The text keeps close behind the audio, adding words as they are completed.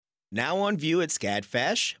Now on view at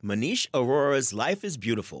SCADFASH, Manish Arora's Life is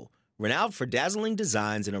Beautiful. Renowned for dazzling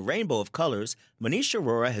designs in a rainbow of colors, Manish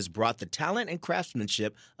Arora has brought the talent and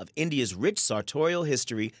craftsmanship of India's rich sartorial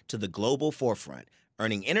history to the global forefront,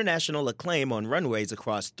 earning international acclaim on runways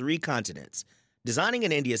across 3 continents. Designing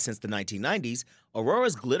in India since the 1990s,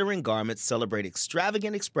 Aurora's glittering garments celebrate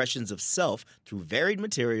extravagant expressions of self through varied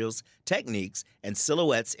materials, techniques, and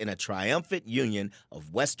silhouettes in a triumphant union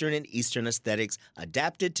of Western and Eastern aesthetics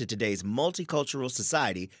adapted to today's multicultural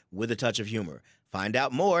society with a touch of humor. Find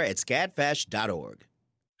out more at scadfash.org.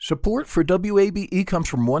 Support for WABE comes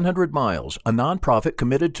from 100 Miles, a nonprofit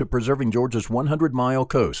committed to preserving Georgia's 100-mile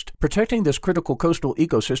coast. Protecting this critical coastal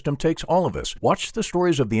ecosystem takes all of us. Watch the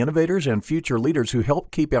stories of the innovators and future leaders who help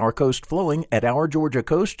keep our coast flowing at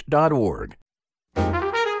ourgeorgiacoast.org.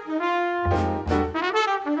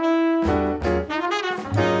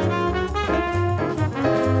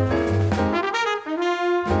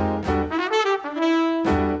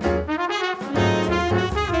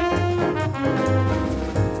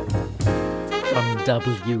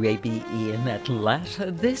 WABE in Atlanta,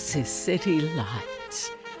 this is City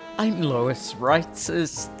Lights. I'm Lois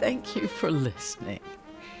Reitzes. Thank you for listening.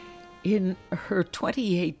 In her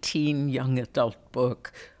 2018 young adult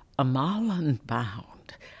book, Amal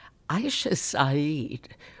Unbound, Aisha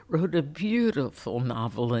Saeed wrote a beautiful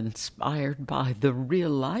novel inspired by the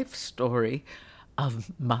real-life story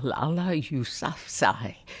of Malala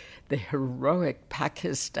Yousafzai, the heroic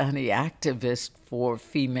Pakistani activist for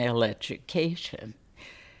female education.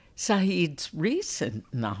 Saeed's recent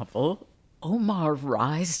novel, Omar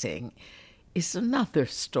Rising, is another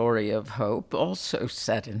story of hope, also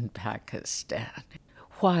set in Pakistan.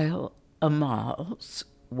 While Amal's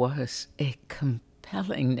was a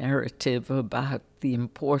compelling narrative about the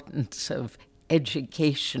importance of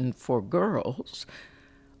education for girls,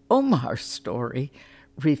 Omar's story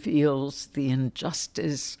reveals the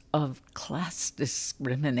injustice of class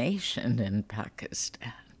discrimination in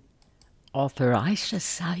Pakistan. Author Aisha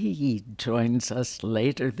Saeed joins us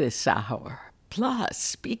later this hour. Plus,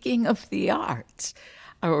 speaking of the arts,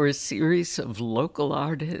 our series of local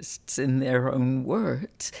artists in their own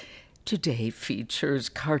words today features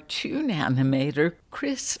cartoon animator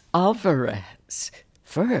Chris Alvarez.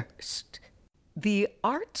 First, the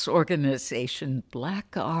arts organization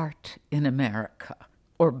Black Art in America,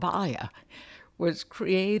 or BAYA, was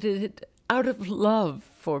created out of love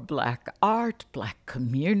for Black art, Black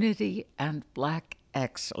community, and Black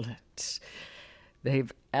excellence.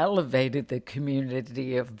 They've elevated the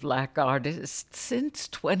community of Black artists since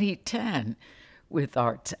 2010 with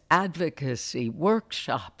arts advocacy,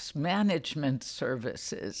 workshops, management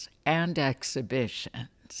services, and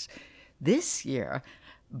exhibitions. This year,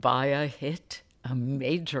 BAYA hit a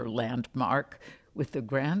major landmark with the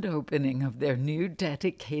grand opening of their new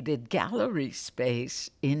dedicated gallery space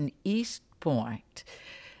in East Point.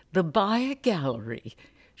 The BAYA Gallery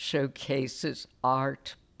showcases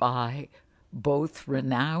art by both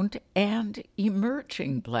renowned and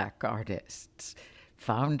emerging Black artists.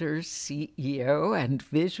 Founder, CEO, and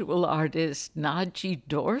visual artist Naji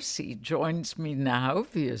Dorsey joins me now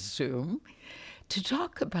via Zoom to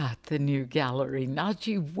talk about the new gallery.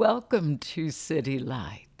 Naji, welcome to City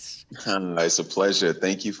Lights. It's a pleasure.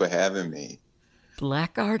 Thank you for having me.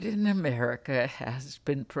 Black Art in America has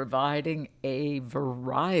been providing a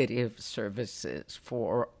variety of services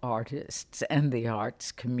for artists and the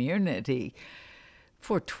arts community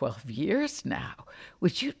for 12 years now.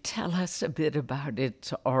 Would you tell us a bit about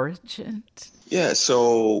its origins? Yeah,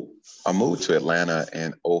 so I moved to Atlanta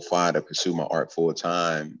in 2005 to pursue my art full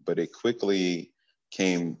time, but it quickly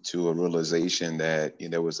came to a realization that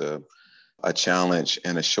there was a challenge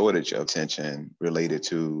and a shortage of attention related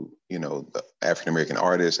to, the African-American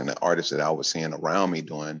artists and the artists that I was seeing around me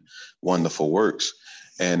doing wonderful works.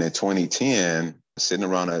 And in 2010, sitting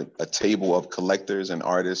around a table of collectors and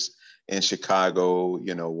artists in Chicago,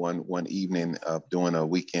 one evening of doing a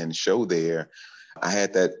weekend show there, I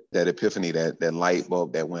had that epiphany, that light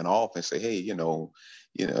bulb that went off and say, hey,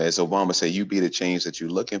 as Obama said, you be the change that you're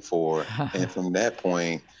looking for. And from that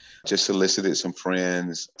point, just solicited some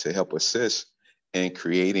friends to help assist in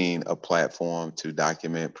creating a platform to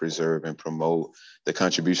document, preserve, and promote the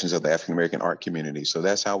contributions of the African-American art community. So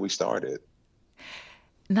that's how we started.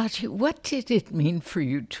 Naji, what did it mean for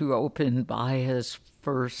you to open BAYA's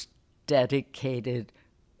first dedicated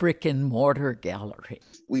brick and mortar gallery?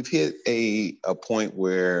 We've hit a point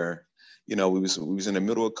where, we was in the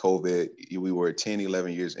middle of COVID. We were 10,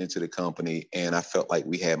 11 years into the company, and I felt like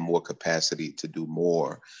we had more capacity to do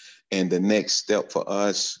more. And the next step for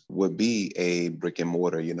us would be a brick and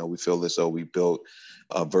mortar. We feel as though we built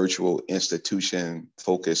a virtual institution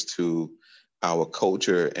focused to our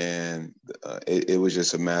culture. And it was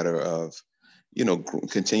just a matter of,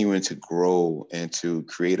 continuing to grow and to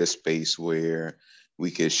create a space where we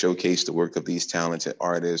could showcase the work of these talented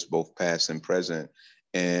artists, both past and present,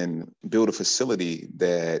 and build a facility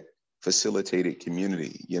that facilitated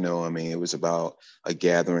community. It was about a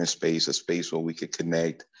gathering space, a space where we could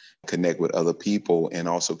connect with other people, and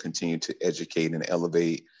also continue to educate and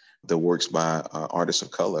elevate the works by artists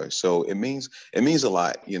of color. So it means a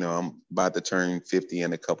lot. I'm about to turn 50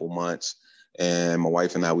 in a couple months, and my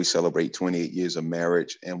wife and I, we celebrate 28 years of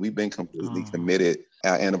marriage, and we've been completely committed.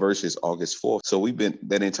 Our anniversary is August 4th. So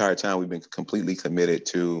that entire time, we've been completely committed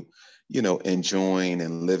to, enjoying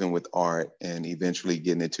and living with art, and eventually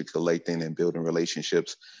getting into collecting and building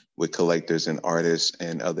relationships with collectors and artists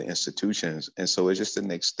and other institutions. And so it's just the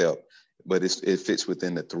next step, but it fits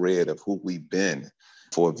within the thread of who we've been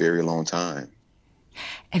for a very long time.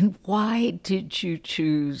 And why did you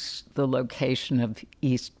choose the location of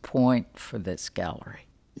East Point for this gallery?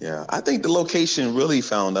 Yeah, I think the location really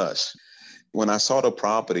found us. When I saw the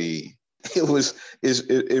property,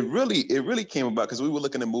 it really came about because we were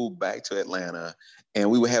looking to move back to Atlanta, and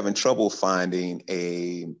we were having trouble finding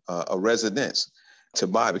a residence to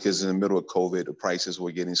buy, because in the middle of COVID, the prices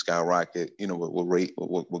were getting skyrocketed.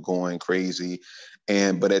 We're going crazy,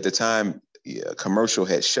 but at the time, commercial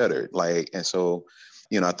had shuttered. And so,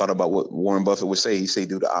 I thought about what Warren Buffett would say. He say,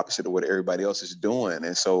 do the opposite of what everybody else is doing.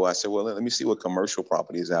 And so I said, well, let me see what commercial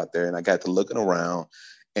property is out there. And I got to looking around,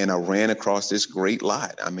 and I ran across this great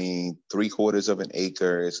lot. 3/4 of an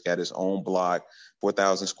acre. It's got its own block,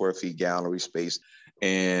 4,000 square feet gallery space.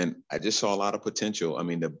 And I just saw a lot of potential.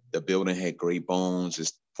 The building had great bones.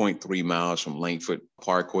 It's 0.3 miles from Langford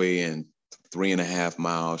Parkway and 3.5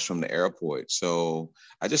 miles from the airport. So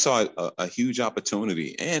I just saw a huge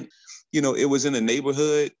opportunity. And, it was in a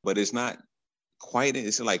neighborhood, but it's not quite,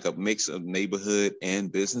 it's like a mix of neighborhood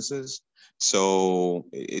and businesses. So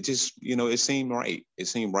it just, it seemed right. It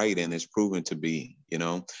seemed right, and it's proven to be.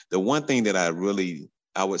 The one thing that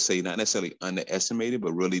I would say not necessarily underestimated,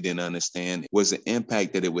 but really didn't understand was the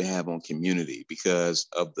impact that it would have on community, because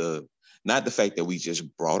of not the fact that we just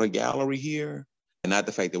brought a gallery here, and not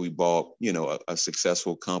the fact that we bought, a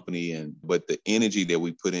successful company, but the energy that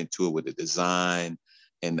we put into it with the design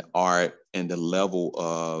and the art and the level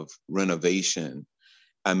of renovation.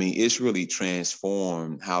 It's really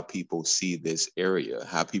transformed how people see this area,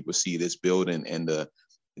 how people see this building, and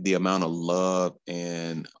the amount of love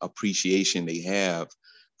and appreciation they have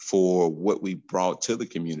for what we brought to the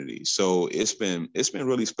community. So it's been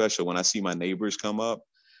really special when I see my neighbors come up,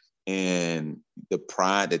 and the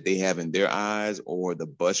pride that they have in their eyes, or the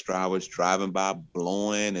bus drivers driving by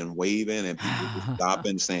blowing and waving, and people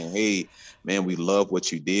stopping saying, hey, man, we love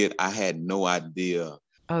what you did. I had no idea.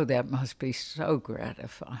 Oh, that must be so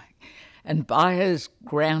gratifying. And Baya's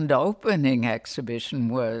grand opening exhibition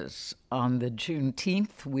was on the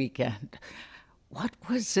Juneteenth weekend. What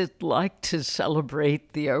was it like to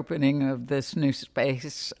celebrate the opening of this new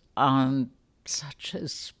space on such a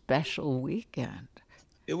special weekend?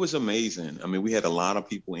 It was amazing. We had a lot of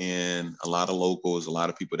people in, a lot of locals, a lot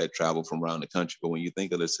of people that travel from around the country. But when you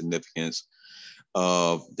think of the significance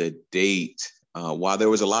of the date, while there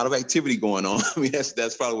was a lot of activity going on,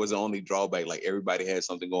 that's probably was the only drawback. Like, everybody had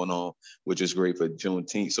something going on, which is great for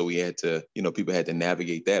Juneteenth. So we had to, people had to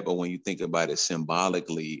navigate that. But when you think about it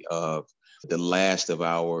symbolically of the last of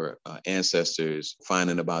our ancestors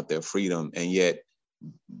finding about their freedom, and yet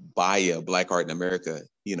Baya, Black Art in America,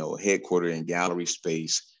 headquartered in gallery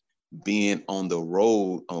space, being on the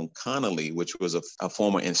road on Connolly, which was a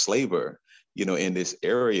former enslaver, in this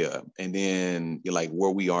area. And then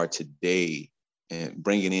where we are today, and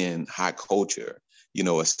bringing in high culture,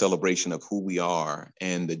 a celebration of who we are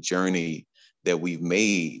and the journey that we've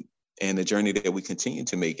made, and the journey that we continue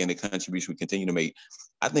to make, and the contribution we continue to make.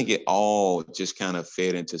 I think it all just kind of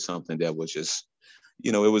fed into something that was just,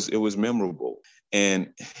 it was memorable. And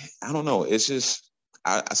I don't know, it's just,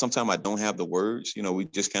 sometimes I don't have the words, we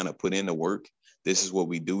just kind of put in the work. This is what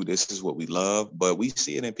we do. This is what we love. But we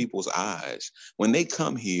see it in people's eyes. When they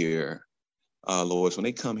come here, Lois, when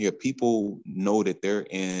they come here, people know that they're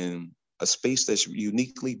in a space that's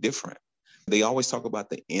uniquely different. They always talk about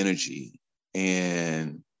the energy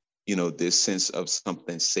and, this sense of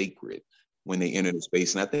something sacred when they enter the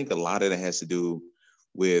space. And I think a lot of that has to do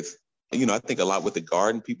with, I think a lot with the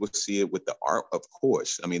garden. People see it with the art, of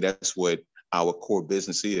course. That's what our core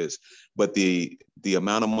business is. But the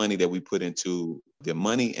amount of money that we put into the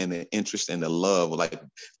money and the interest and the love. Like,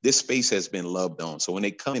 this space has been loved on. So when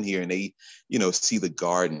they come in here and they, see the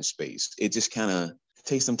garden space, it just kind of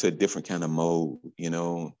takes them to a different kind of mode,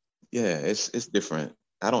 Yeah, it's different.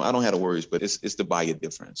 I don't have the words, but it's the Bahia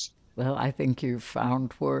difference. Well, I think you've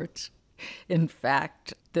found words. In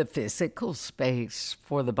fact, the physical space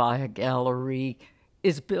for the Bahia Gallery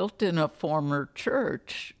is built in a former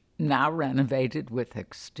church, now renovated with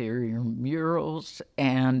exterior murals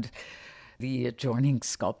and the adjoining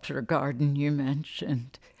sculpture garden you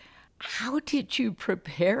mentioned. How did you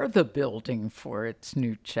prepare the building for its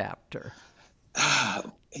new chapter? I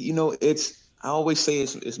always say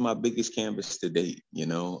it's my biggest canvas to date,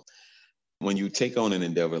 When you take on an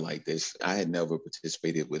endeavor like this, I had never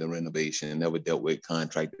participated with a renovation and never dealt with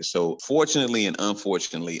contractors. So fortunately and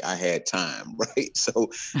unfortunately, I had time, right? So,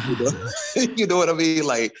 you know what I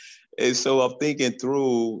mean? And so I'm thinking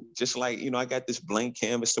through, just I got this blank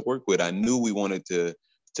canvas to work with. I knew we wanted to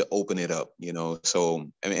open it up, So,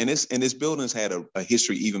 and this building's had a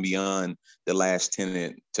history even beyond the last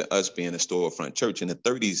tenant to us being a storefront church. In the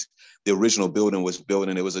 30s, the original building was built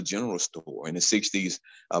and it was a general store. In the 60s,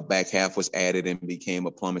 back half was added and became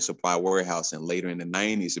a plumbing supply warehouse. And later in the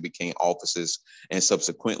 90s, it became offices, and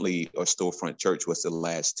subsequently a storefront church was the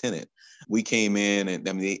last tenant. We came in and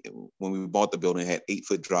when we bought the building, it had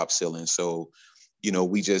 8-foot drop ceiling. So,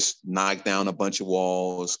 we just knocked down a bunch of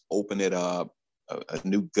walls, opened it up, a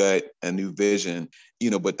new gut, a new vision,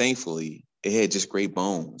 but thankfully it had just great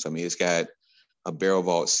bones. It's got a barrel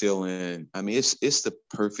vault ceiling. It's the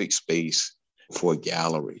perfect space for a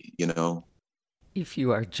gallery, If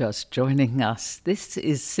you are just joining us, this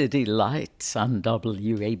is City Lights on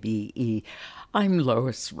WABE. I'm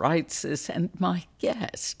Lois Reitzes, and my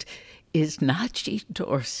guest is Najee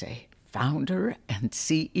Dorsey, founder and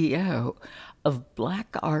CEO of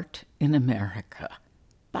Black Art in America,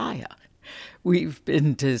 Bahia. We've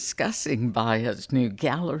been discussing Bahia's new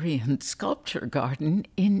gallery and sculpture garden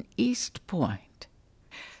in East Point.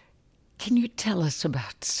 Can you tell us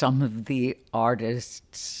about some of the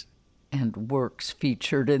artists and works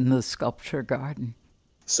featured in the sculpture garden?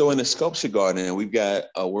 So in the sculpture garden, we've got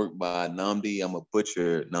a work by Nnamdi. I'm a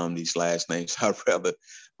butcher Nnamdi's last name, so I'd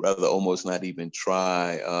rather almost not even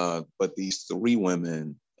try. But these 3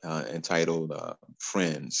 women entitled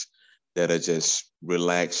Friends that are just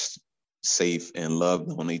relaxed, safe, and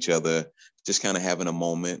loved on each other, just kind of having a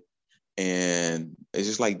moment. And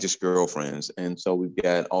it's just girlfriends. And so we've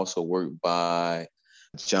got also work by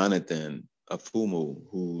Jonathan Afumu,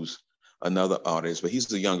 who's another artist, but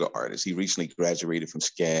he's a younger artist. He recently graduated from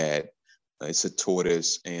SCAD. It's a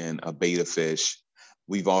tortoise and a betta fish.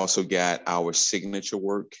 We've also got our signature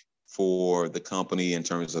work for the company in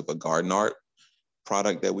terms of a garden art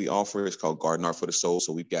product that we offer. It's called Garden Art for the Soul.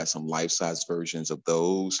 So we've got some life-size versions of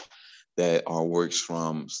those that are works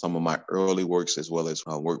from some of my early works, as well as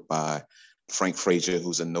work by Frank Frazier,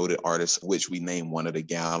 who's a noted artist, which we named one of the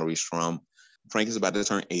galleries from. Frank is about to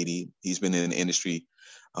turn 80. He's been in the industry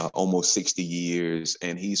almost 60 years,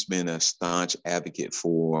 and he's been a staunch advocate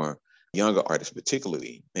for younger artists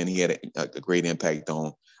particularly. And he had a great impact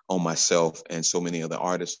on myself and so many other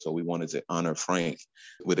artists. So we wanted to honor Frank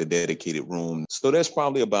with a dedicated room. So there's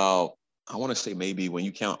probably about, I want to say maybe when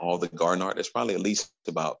you count all the garden art, there's probably at least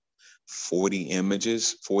about 40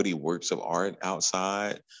 images, 40 works of art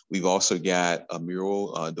outside. We've also got a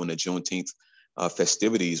mural during the Juneteenth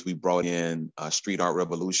festivities. We brought in Street Art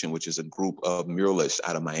Revolution, which is a group of muralists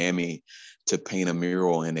out of Miami, to paint a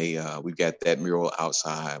mural. And we've got that mural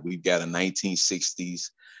outside. We've got a 1960s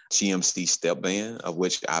GMC step band, of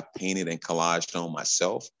which I painted and collaged on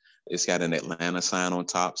myself. It's got an Atlanta sign on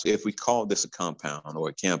top. So if we call this a compound or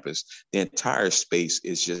a campus, the entire space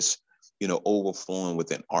is just overflowing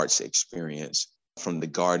with an arts experience, from the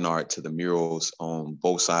garden art to the murals on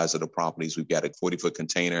both sides of the properties. We've got a 40-foot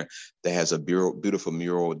container that has a beautiful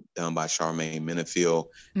mural done by Charmaine Menefield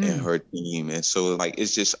and her team. And so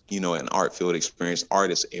it's just, an art-filled experience,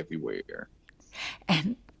 artists everywhere.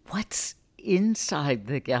 And what's inside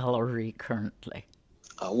the gallery currently?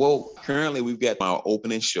 Currently we've got our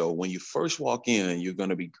opening show. When you first walk in, you're going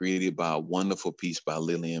to be greeted by a wonderful piece by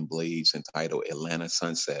Lillian Blades entitled Atlanta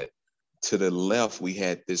Sunset. To the left, we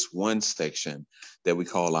had this one section that we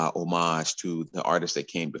call our homage to the artists that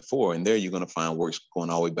came before. And there you're going to find works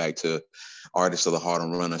going all the way back to artists of the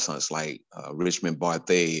Harlem Renaissance, like Richmond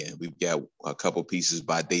Barthé. And we've got a couple pieces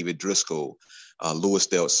by David Driscoll, Louis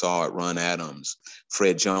Del Sard, Ron Adams,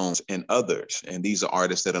 Fred Jones, and others. And these are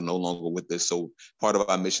artists that are no longer with us. So part of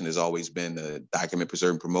our mission has always been to document,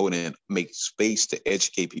 preserve, and promote, and make space to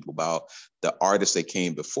educate people about the artists that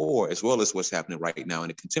came before, as well as what's happening right now in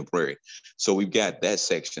the contemporary. So we've got that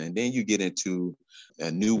section. And then you get into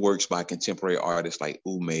new works by contemporary artists like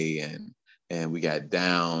Ume, and we got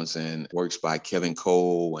Downs, and works by Kevin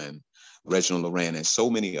Cole and Reginald Loran, and so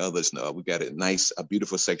many others. We got a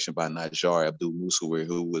beautiful section by Najjar Abdul Musawi,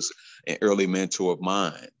 who was an early mentor of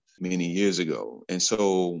mine many years ago. And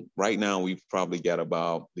so right now we've probably got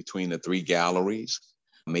about, between the three galleries,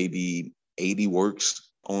 maybe 80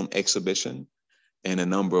 works on exhibition, and a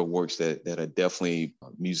number of works that are definitely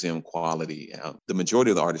museum quality. The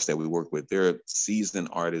majority of the artists that we work with, they're seasoned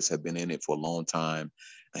artists, have been in it for a long time,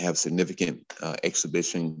 have significant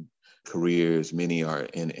exhibition careers. Many are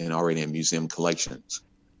already in museum collections.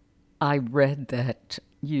 I read that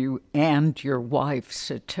you and your wife,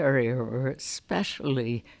 Soteria, are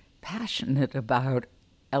especially passionate about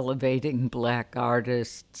elevating Black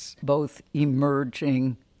artists, both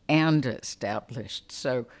emerging and established.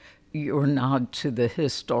 So your nod to the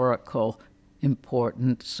historical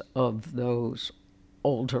importance of those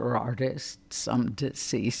older artists, some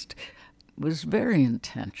deceased, was very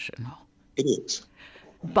intentional. It is.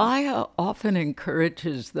 BIA often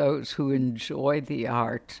encourages those who enjoy the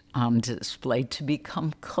art on display to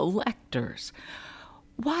become collectors.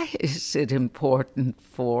 Why is it important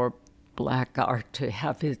for Black art to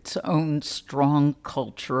have its own strong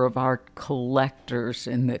culture of art collectors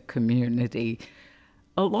in the community,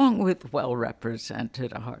 along with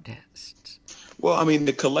well-represented artists? Well, I mean,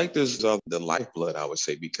 the collectors are the lifeblood, I would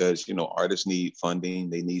say, because, artists need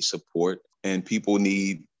funding, they need support, and people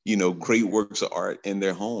need, great works of art in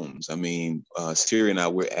their homes. I mean, Siri and I,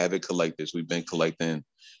 we're avid collectors. We've been collecting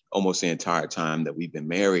almost the entire time that we've been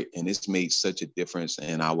married, and it's made such a difference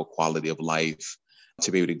in our quality of life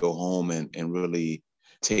to be able to go home and really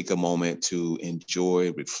take a moment to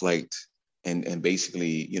enjoy, reflect, and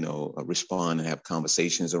basically, respond and have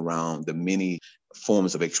conversations around the many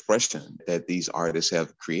forms of expression that these artists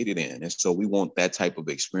have created in. And so we want that type of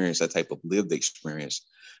experience, that type of lived experience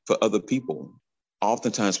for other people.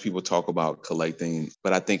 Oftentimes people talk about collecting,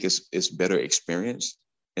 but I think it's better experience.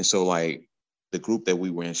 And so like the group that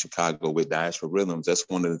we were in Chicago with, Diaspora Rhythms, that's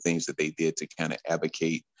one of the things that they did to kind of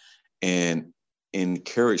advocate and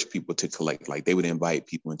encourage people to collect. Like they would invite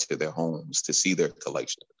people into their homes to see their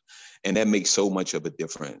collection. And that makes so much of a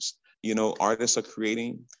difference. Artists are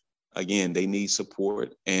creating, again, they need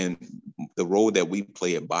support. And the role that we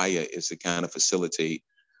play at BIA is to kind of facilitate,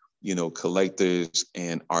 collectors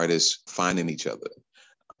and artists finding each other.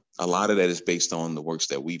 A lot of that is based on the works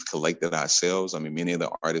that we've collected ourselves. I mean, many of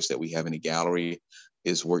the artists that we have in the gallery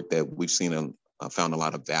is work that we've found a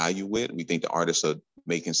lot of value with. We think the artists are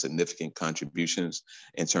making significant contributions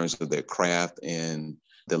in terms of their craft and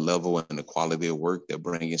the level and the quality of work. They're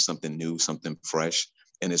bringing something new, something fresh,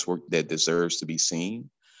 and it's work that deserves to be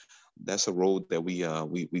seen. That's a road that we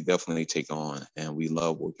definitely take on, and we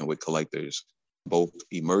love working with collectors, both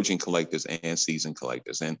emerging collectors and seasoned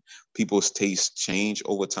collectors. And people's tastes change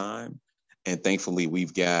over time, and thankfully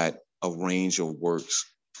we've got a range of works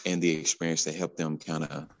and the experience to help them kind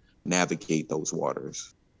of navigate those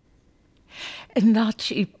waters. And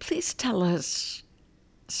Nachi, please tell us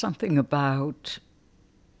something about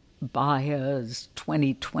BIA's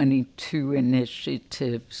 2022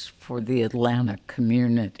 initiatives for the Atlanta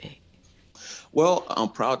community. Well, I'm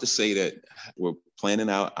proud to say that we're planning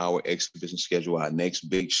out our exhibition schedule. Our next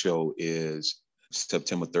big show is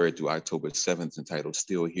September 3rd through October 7th, entitled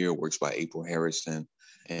Still Here, works by April Harrison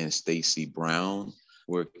and Stacey Brown.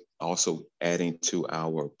 We're also adding to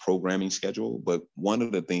our programming schedule. But one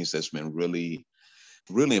of the things that's been really,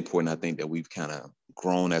 really important, I think, that we've kind of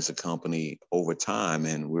grown as a company over time,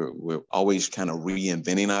 and we're always kind of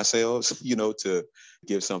reinventing ourselves, to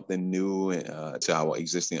give something new to our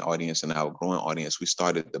existing audience and our growing audience. We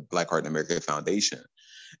started the Black Art in America Foundation.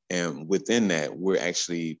 And within that, we're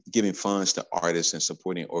actually giving funds to artists and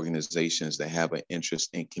supporting organizations that have an interest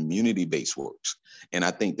in community-based works. And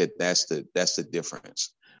I think that that's the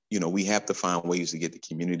difference. We have to find ways to get the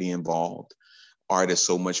community involved. Art is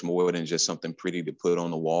so much more than just something pretty to put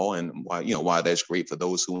on the wall. And while that's great for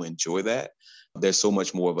those who enjoy that, there's so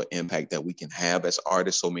much more of an impact that we can have as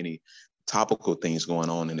artists. So many topical things going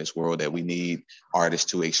on in this world that we need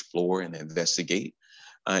artists to explore and investigate.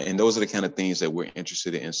 And those are the kind of things that we're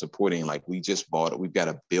interested in supporting. Like we've got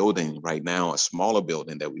a building right now, a smaller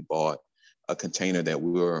building that we bought, a container that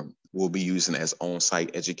we'll be using as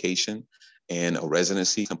on-site education and a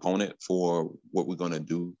residency component for what we're going to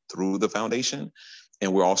do through the foundation.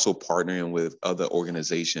 And we're also partnering with other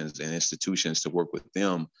organizations and institutions to work with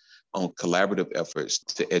them on collaborative efforts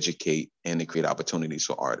to educate and to create opportunities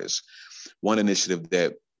for artists. One initiative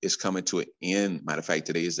that is coming to an end, matter of fact,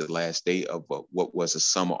 today is the last day of what was a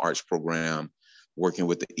summer arts program working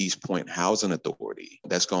with the East Point Housing Authority.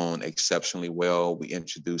 That's gone exceptionally well. We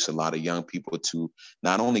introduce a lot of young people to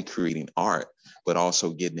not only creating art, but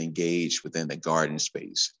also getting engaged within the garden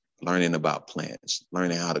space, learning about plants,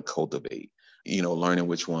 learning how to cultivate, learning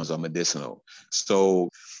which ones are medicinal. So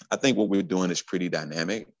I think what we're doing is pretty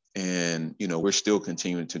dynamic. And, we're still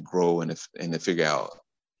continuing to grow and to figure out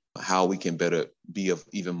how we can better be of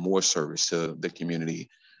even more service to the community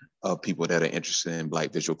of people that are interested in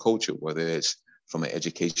Black visual culture, whether it's from an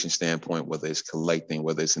education standpoint, whether it's collecting,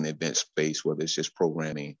 whether it's an event space, whether it's just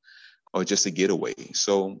programming or just a getaway.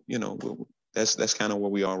 So, that's kind of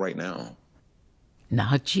where we are right now.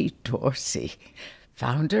 Najee Dorsey,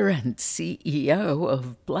 founder and CEO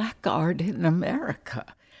of Black Art in America.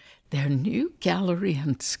 Their new gallery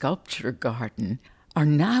and sculpture garden are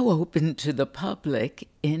now open to the public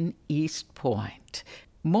in East Point.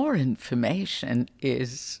 More information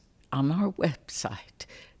is on our website,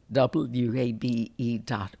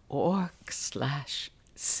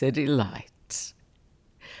 wabe.org/citylights.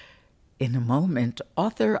 In a moment,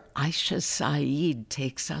 author Aisha Saeed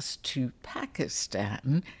takes us to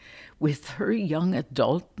Pakistan with her young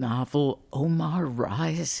adult novel, Omar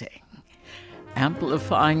Rising.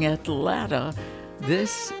 Amplifying Atlanta,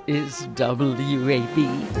 this is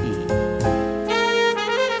WABE.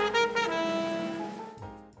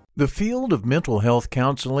 The field of mental health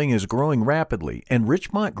counseling is growing rapidly, and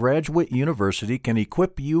Richmont Graduate University can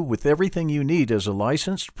equip you with everything you need as a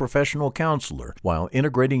licensed professional counselor while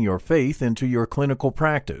integrating your faith into your clinical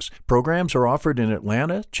practice. Programs are offered in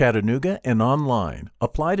Atlanta, Chattanooga, and online.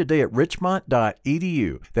 Apply today at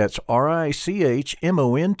richmont.edu. That's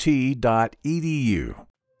RICHMONT.edu.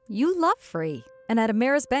 You love free, and at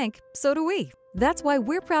Ameris Bank, so do we. That's why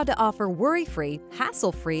we're proud to offer worry-free,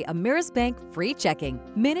 hassle-free Ameris Bank free checking.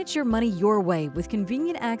 Manage your money your way with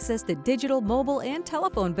convenient access to digital, mobile, and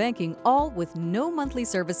telephone banking, all with no monthly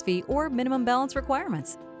service fee or minimum balance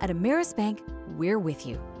requirements. At Ameris Bank, we're with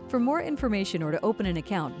you. For more information or to open an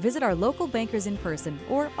account, visit our local bankers in person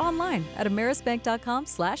or online at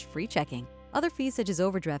amerisbank.com/free checking. Other fees such as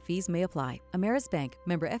overdraft fees may apply. Ameris Bank,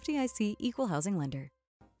 member FDIC, equal housing lender.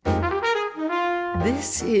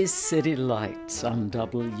 This is City Lights on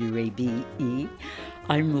WABE.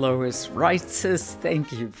 I'm Lois Reitzes.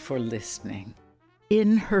 Thank you for listening.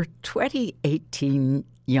 In her 2018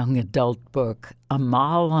 young adult book,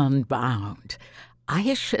 Amal Unbound,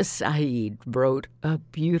 Aisha Saeed wrote a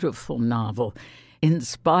beautiful novel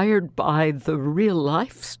inspired by the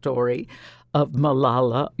real-life story of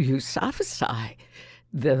Malala Yousafzai,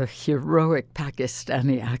 the heroic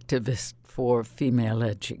Pakistani activist for female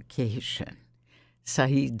education.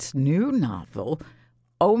 Saeed's new novel,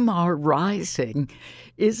 Omar Rising,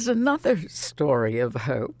 is another story of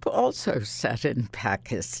hope, also set in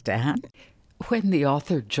Pakistan. When the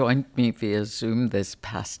author joined me via Zoom this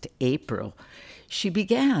past April, she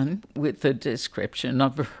began with a description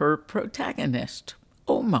of her protagonist,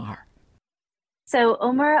 Omar. So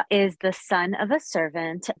Omar is the son of a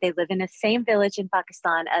servant. They live in the same village in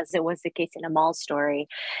Pakistan as it was the case in Amal's story.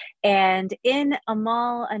 And in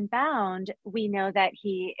Amal Unbound, we know that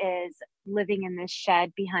he is living in this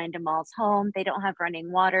shed behind Amal's home. They don't have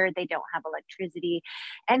running water. They don't have electricity.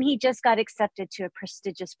 And he just got accepted to a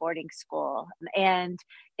prestigious boarding school. And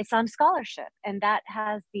it's on scholarship. And that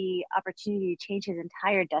has the opportunity to change his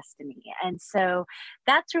entire destiny. And so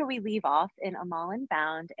that's where we leave off in Amal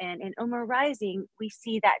Unbound. And in Omar Rising, we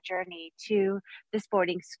see that journey to this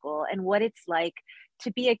boarding school and what it's like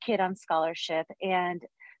to be a kid on scholarship and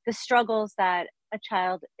the struggles that a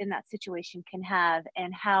child in that situation can have,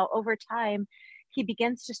 and how over time he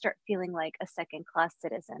begins to start feeling like a second-class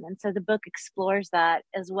citizen. And so the book explores that,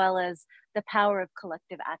 as well as the power of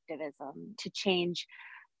collective activism to change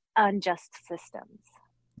unjust systems.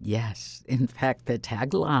 Yes. In fact, the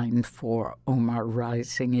tagline for Omar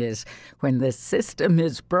Rising is, when the system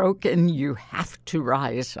is broken, you have to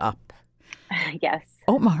rise up. Yes.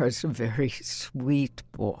 Omar is a very sweet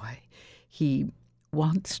boy. He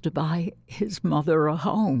wants to buy his mother a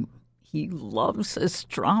home. He loves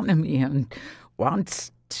astronomy and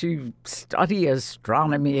wants to study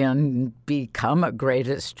astronomy and become a great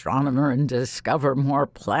astronomer and discover more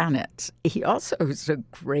planets. He also is a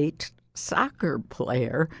great soccer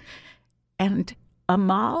player, and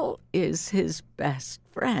Amal is his best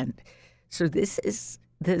friend. So this is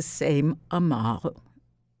the same Amal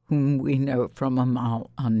whom we know from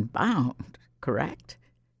Amal Unbound, correct?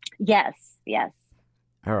 Yes, yes.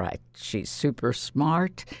 All right. She's super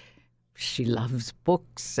smart. She loves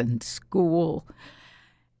books and school.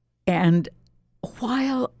 And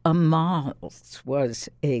While Amal's was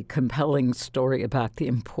a compelling story about the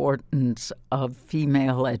importance of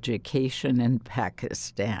female education in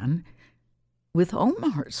Pakistan, with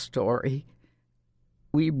Omar's story,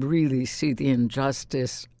 we really see the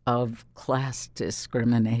injustice of class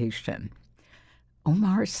discrimination.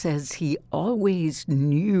 Omar says he always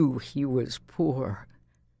knew he was poor,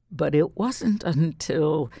 but it wasn't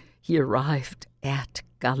until he arrived at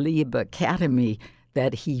Ghalib Academy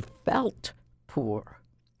that he felt poor.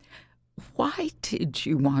 Why did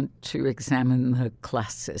you want to examine the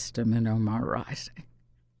class system in Omar Rising?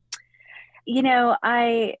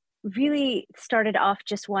 I really started off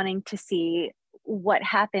just wanting to see what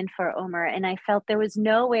happened for Omar, and I felt there was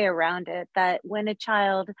no way around it, that when a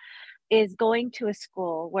child is going to a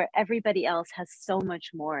school where everybody else has so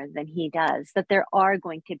much more than he does, that there are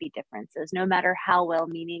going to be differences, no matter how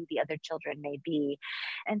well-meaning the other children may be.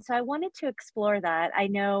 And so I wanted to explore that. I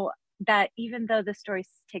know that even though the story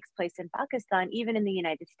takes place in Pakistan, even in the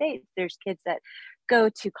United States, there's kids that go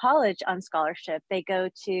to college on scholarship. They go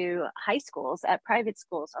to high schools at private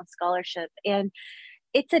schools on scholarship. And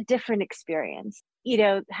it's a different experience.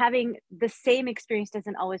 Having the same experience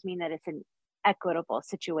doesn't always mean that it's an equitable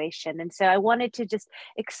situation. And so I wanted to just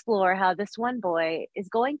explore how this one boy is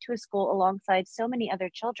going to a school alongside so many other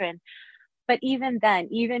children. But even then,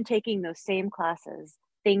 even taking those same classes,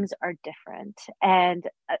 things are different. And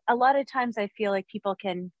a lot of times I feel like people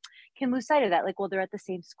can lose sight of that. Like, well, they're at the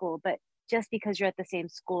same school, but just because you're at the same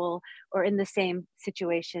school or in the same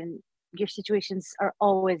situation, your situations are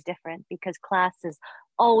always different, because class is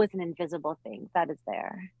always an invisible thing that is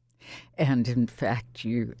there. And in fact,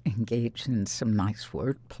 you engage in some nice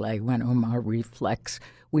wordplay when Omar reflects,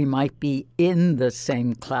 we might be in the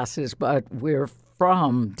same classes, but we're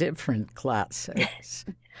from different classes.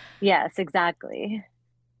 Yes, exactly.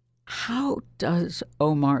 How does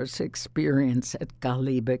Omar's experience at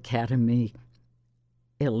Ghalib Academy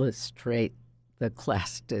illustrate the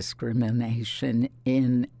class discrimination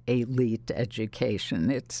in elite education?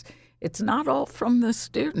 It's not all from the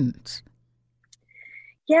students.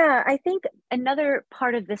 Yeah, I think another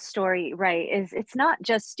part of this story, right, is it's not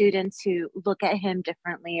just students who look at him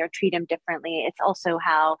differently or treat him differently. It's also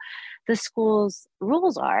how the school's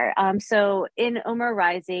rules are. So in Omar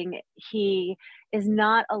Rising, he is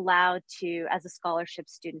not allowed to, as a scholarship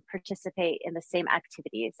student, participate in the same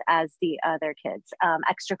activities as the other kids,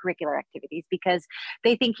 extracurricular activities, because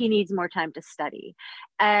they think he needs more time to study.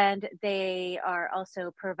 And they are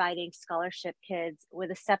also providing scholarship kids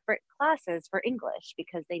with a separate classes for English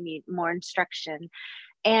because they need more instruction.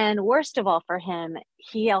 And worst of all for him,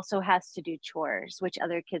 he also has to do chores, which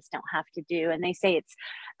other kids don't have to do. And they say it's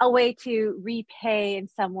a way to repay in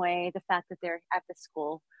some way the fact that they're at the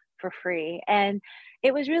school for free. And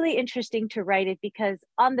it was really interesting to write it because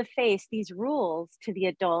on the face, these rules to the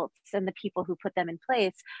adults and the people who put them in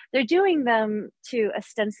place, they're doing them to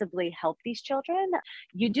ostensibly help these children.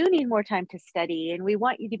 You do need more time to study, and we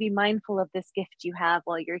want you to be mindful of this gift you have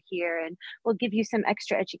while you're here, and we'll give you some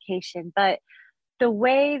extra education. But the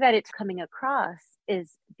way that it's coming across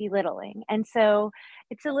is belittling. And so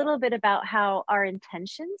it's a little bit about how our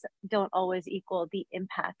intentions don't always equal the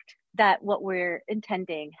impact that what we're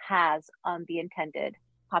intending has on the intended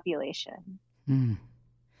population. Mm.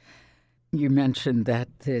 You mentioned that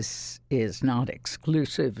this is not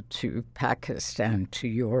exclusive to Pakistan, to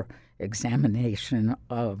your examination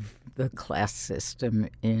of the class system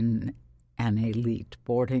in an elite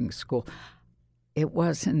boarding school. It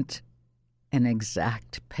wasn't an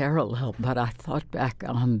exact parallel, but I thought back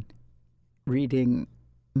on reading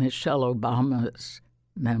Michelle Obama's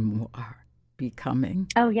memoir, Becoming.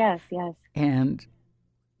 Oh, yes, yes. And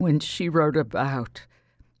when she wrote about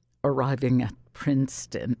arriving at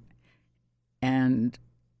Princeton, and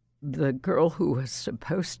the girl who was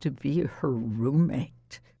supposed to be her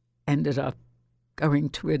roommate ended up going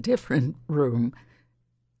to a different room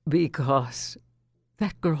because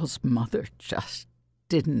that girl's mother just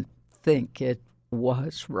didn't think it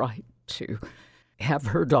was right to have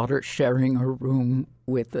her daughter sharing a room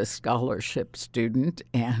with a scholarship student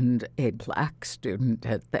and a Black student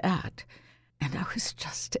at that. And I was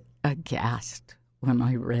just aghast when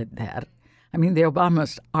I read that. I mean, the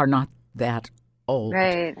Obamas are not that old.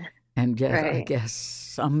 Right. And yet right. I guess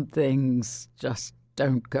some things just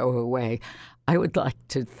don't go away. I would like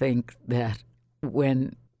to think that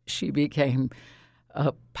when she became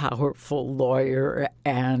a powerful lawyer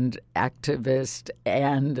and activist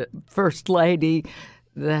and first lady,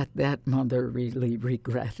 that mother really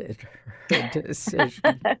regretted her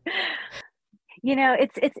decision.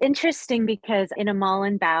 It's interesting because in Amal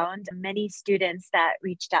and Bound, many students that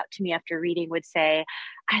reached out to me after reading would say,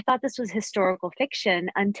 I thought this was historical fiction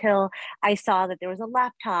until I saw that there was a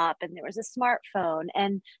laptop and there was a smartphone.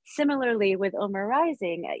 And similarly with Omar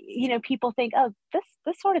Rising, people think, oh,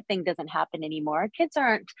 this sort of thing doesn't happen anymore. Kids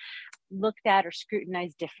aren't looked at or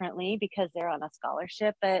scrutinized differently because they're on a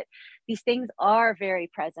scholarship, but these things are very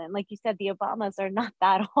present. Like you said, the Obamas are not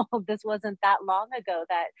that old. This wasn't that long ago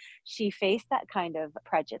that she faced that kind of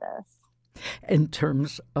prejudice. In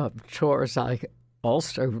terms of chores, I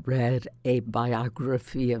also read a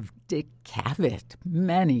biography of Dick Cavett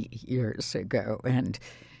many years ago, and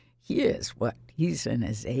he's in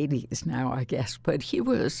his 80s now, I guess, but he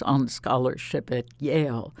was on scholarship at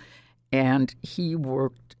Yale, and he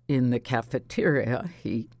worked in the cafeteria.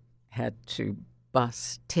 He had to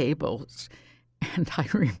bus tables, and I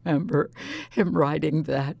remember him writing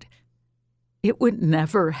that it would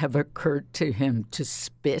never have occurred to him to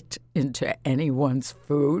spit into anyone's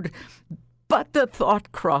food, but the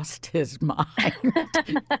thought crossed his mind.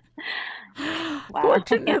 Wow.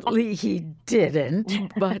 Fortunately, he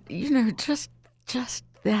didn't, but, just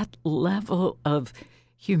that level of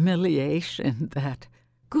humiliation that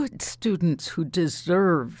good students who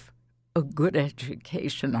deserve a good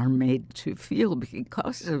education are made to feel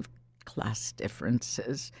because of class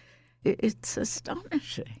differences. It's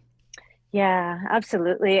astonishing. Yeah,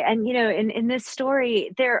 absolutely. And, in this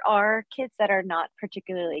story, there are kids that are not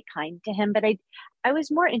particularly kind to him, but I was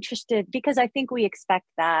more interested because I think we expect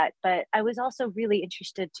that, but I was also really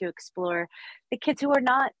interested to explore the kids who are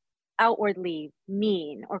not outwardly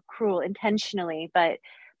mean or cruel intentionally, but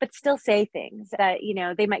still say things that,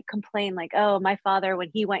 they might complain like, oh, my father, when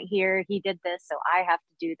he went here, he did this, so I have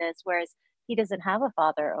to do this. Whereas he doesn't have a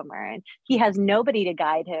father, Omar, and he has nobody to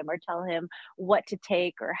guide him or tell him what to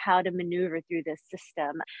take or how to maneuver through this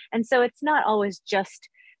system. And so it's not always just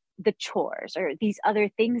the chores or these other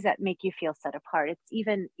things that make you feel set apart. It's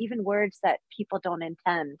even words that people don't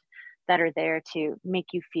intend that are there to make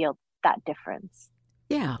you feel that difference.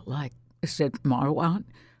 Yeah, like is it Marwan,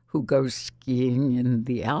 who goes skiing in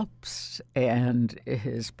the Alps, and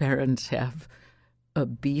his parents have a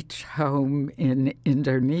beach home in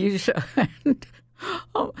Indonesia. And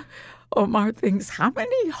Omar thinks, how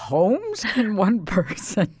many homes can one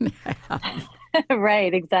person have?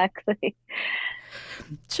 Right, exactly.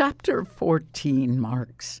 Chapter 14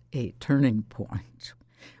 marks a turning point.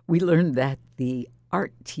 We learned that the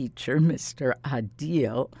art teacher, Mr.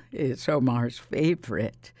 Adil, is Omar's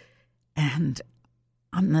favorite. And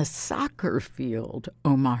on the soccer field,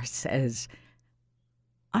 Omar says,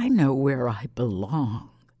 I know where I belong.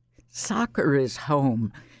 Soccer is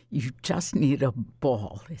home. You just need a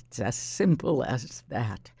ball. It's as simple as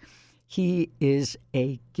that. He is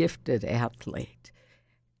a gifted athlete.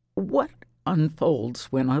 What unfolds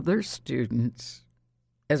when other students,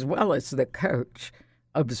 as well as the coach,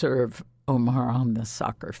 observe Omar on the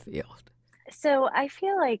soccer field? So I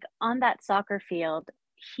feel like on that soccer field,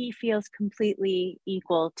 he feels completely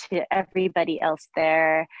equal to everybody else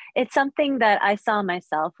there. It's something that I saw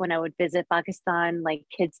myself when I would visit Pakistan, like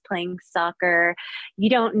kids playing soccer.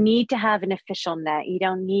 You don't need to have an official net. You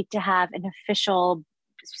don't need to have an official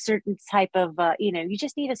certain type of, you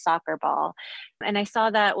just need a soccer ball. And I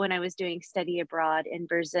saw that when I was doing study abroad in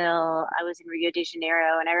Brazil. I was in Rio de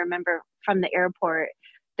Janeiro, and I remember from the airport,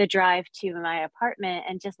 the drive to my apartment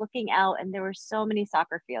and just looking out, and there were so many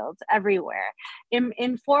soccer fields everywhere,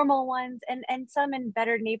 informal ones and some in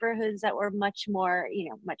better neighborhoods that were much more,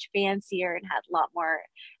 much fancier and had a lot more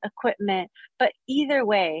equipment. But either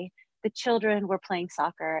way, the children were playing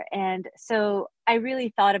soccer. And so I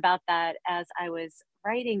really thought about that as I was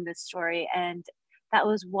writing this story. And that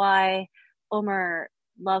was why Omar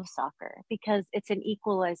loves soccer, because it's an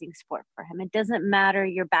equalizing sport for him. It doesn't matter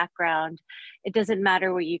your background. It doesn't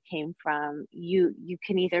matter where you came from. You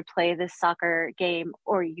can either play this soccer game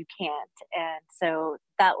or you can't. And so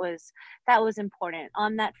that was important.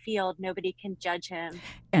 On that field, nobody can judge him.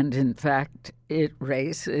 And in fact, it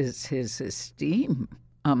raises his esteem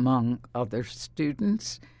among other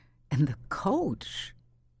students, and the coach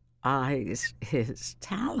eyes his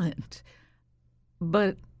talent.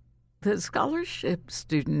 But the scholarship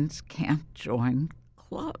students can't join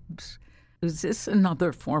clubs. Is this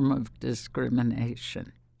another form of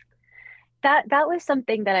discrimination? That was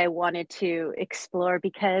something that I wanted to explore,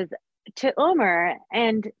 because to Omar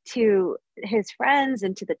and to his friends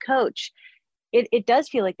and to the coach, it does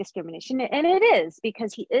feel like discrimination, and it is,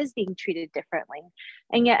 because he is being treated differently.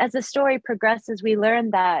 And yet as the story progresses, we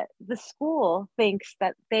learn that the school thinks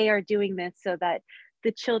that they are doing this so that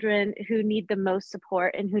the children who need the most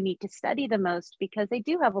support and who need to study the most, because they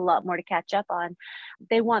do have a lot more to catch up on,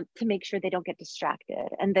 they want to make sure they don't get distracted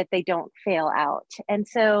and that they don't fail out. And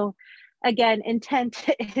so again, intent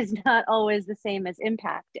is not always the same as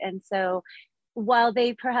impact. And so while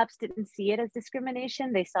they perhaps didn't see it as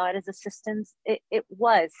discrimination, they saw it as assistance. It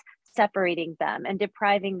was separating them and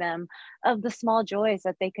depriving them of the small joys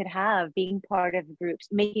that they could have being part of groups,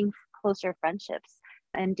 making closer friendships,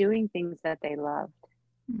 and doing things that they loved.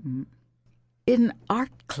 Mm-hmm. In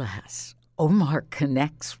art class, Omar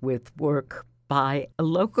connects with work by a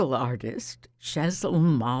local artist, Shezel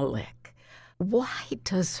Malik. Why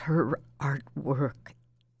does her artwork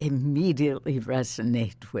immediately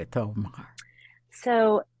resonate with Omar?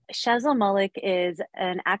 So Shezel Malik is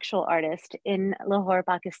an actual artist in Lahore,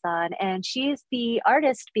 Pakistan, and she's the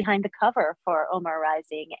artist behind the cover for Omar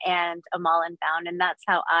Rising and Amal Unbound, and that's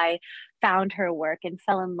how I found her work and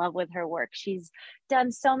fell in love with her work. She's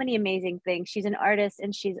done so many amazing things. She's an artist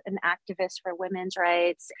and she's an activist for women's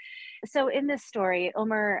rights. So in this story,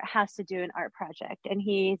 Omar has to do an art project, and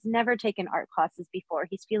he's never taken art classes before.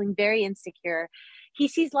 He's feeling very insecure. He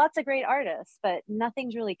sees lots of great artists, but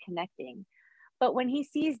nothing's really connecting. But when he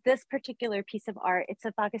sees this particular piece of art, it's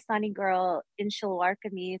a Pakistani girl in shalwar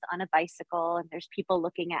kameez on a bicycle, and there's people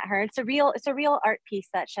looking at her. It's a real art piece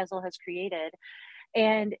that Shezel has created.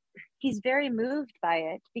 And he's very moved by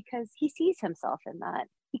it because he sees himself in that.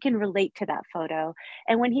 He can relate to that photo.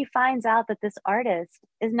 And when he finds out that this artist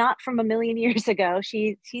is not from a million years ago,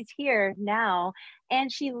 she's here now,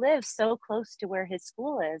 and she lives so close to where his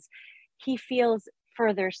school is, he feels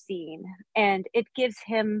further seen. And it gives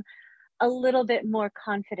him a little bit more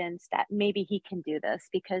confidence that maybe he can do this,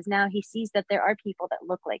 because now he sees that there are people that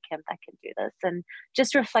look like him that can do this, and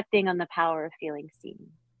just reflecting on the power of feeling seen.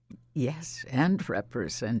 Yes, and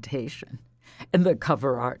representation. And the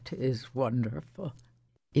cover art is wonderful.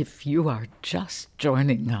 If you are just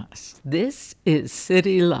joining us, this is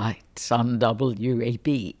City Lights on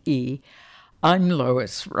WABE. I'm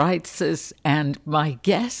Lois Reitzes, and my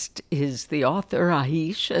guest is the author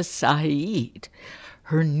Aisha Saeed.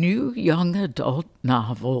 Her new young adult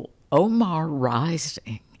novel, Omar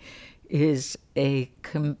Rising, is a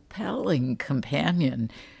compelling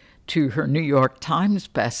companion to her New York Times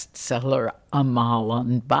bestseller, Amal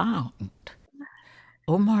Unbound.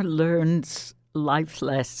 Omar learns life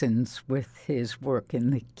lessons with his work in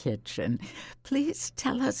the kitchen. Please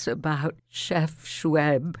tell us about Chef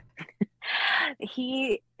Shoaib.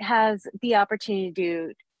 He has the opportunity to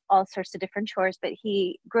do all sorts of different chores, but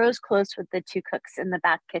he grows close with the two cooks in the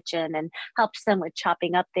back kitchen and helps them with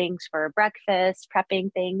chopping up things for breakfast,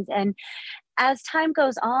 prepping things. And as time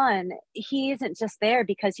goes on, he isn't just there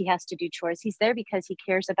because he has to do chores. He's there because he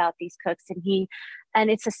cares about these cooks,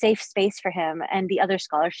 and it's a safe space for him and the other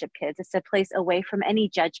scholarship kids. It's a place away from any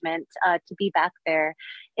judgment to be back there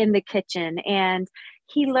in the kitchen. And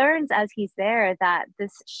he learns as he's there that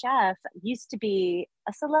this chef used to be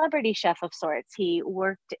a celebrity chef of sorts. He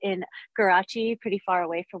worked in Karachi, pretty far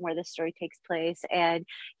away from where the story takes place. And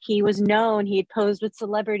he was known, he had posed with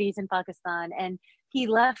celebrities in Pakistan, and he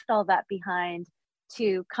left all that behind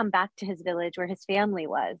to come back to his village where his family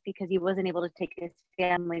was, because he wasn't able to take his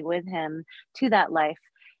family with him to that life.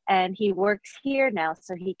 And he works here now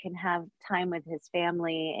so he can have time with his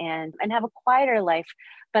family and have a quieter life,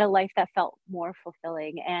 but a life that felt more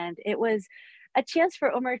fulfilling. And it was a chance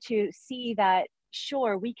for Omar to see that,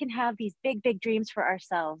 sure, we can have these big, big dreams for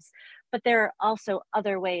ourselves, but there are also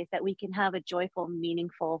other ways that we can have a joyful,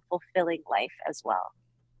 meaningful, fulfilling life as well.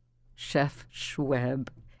 Chef Shoaib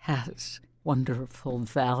has wonderful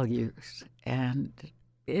values, and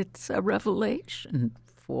it's a revelation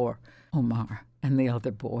for Omar and the other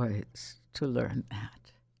boys to learn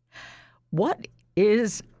that. What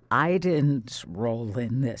is Aydin's role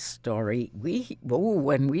in this story?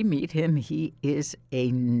 When we meet him, he is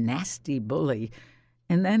a nasty bully,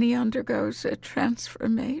 and then he undergoes a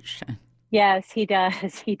transformation. Yes, he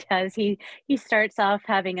does. He does. He starts off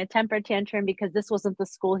having a temper tantrum because this wasn't the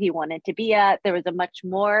school he wanted to be at. There was a much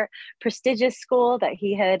more prestigious school that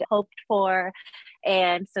he had hoped for.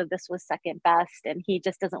 And so this was second best, and he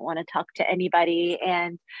just doesn't want to talk to anybody.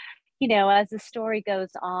 And, as the story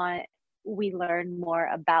goes on, we learn more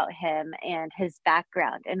about him and his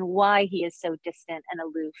background and why he is so distant and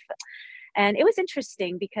aloof. And it was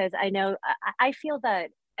interesting because I feel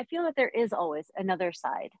that there is always another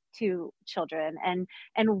side to children and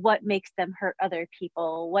what makes them hurt other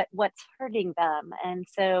people, what's hurting them. And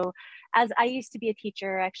so as I used to be a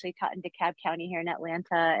teacher, I actually taught in DeKalb County here in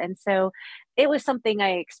Atlanta. And so it was something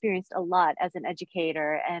I experienced a lot as an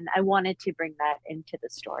educator, and I wanted to bring that into the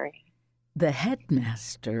story. The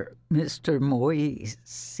headmaster, Mr. Moise,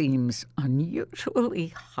 seems unusually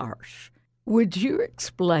harsh. Would you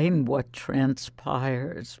explain what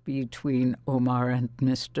transpires between Omar and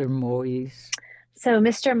Mr. Moise? So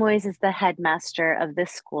Mr. Moyes is the headmaster of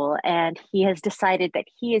this school, and he has decided that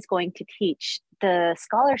he is going to teach the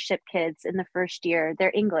scholarship kids in the first year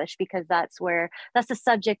their English, because that's the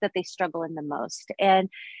subject that they struggle in the most. And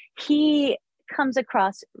he comes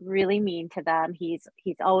across really mean to them. He's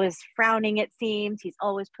always frowning, it seems. He's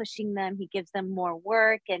always pushing them. He gives them more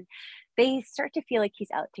work, and they start to feel like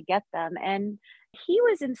he's out to get them. And he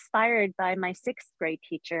was inspired by my sixth grade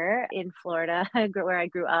teacher in Florida, where I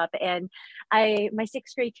grew up. And my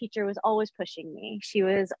sixth grade teacher was always pushing me. She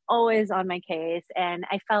was always on my case. And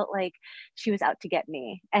I felt like she was out to get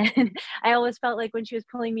me. And I always felt like when she was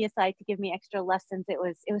pulling me aside to give me extra lessons, it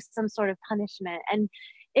was some sort of punishment. And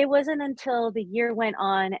it wasn't until the year went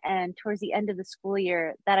on and towards the end of the school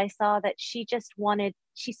year that I saw that she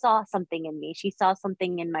saw something in me. She saw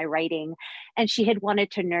something in my writing, and she had wanted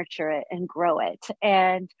to nurture it and grow it.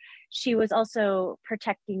 And she was also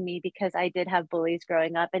protecting me because I did have bullies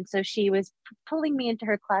growing up. And so she was pulling me into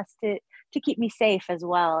her class to keep me safe as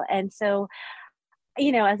well. And so,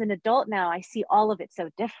 as an adult now, I see all of it so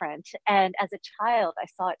different. And as a child, I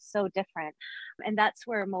saw it so different. And that's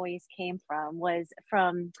where Moyes came from, was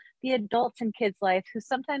from the adults in kids' life who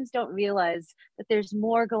sometimes don't realize that there's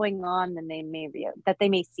more going on than they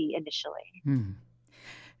may see initially. Hmm.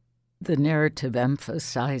 The narrative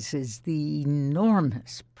emphasizes the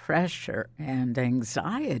enormous pressure and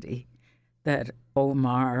anxiety that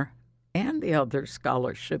Omar and the other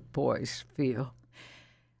scholarship boys feel.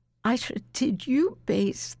 Aisha, did you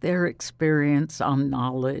base their experience on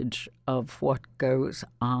knowledge of what goes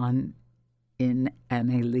on in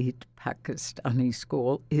an elite Pakistani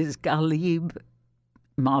school? Is Ghalib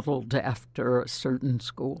modeled after a certain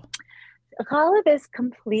school? Ghalib is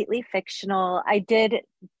completely fictional. I did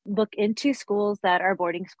look into schools that are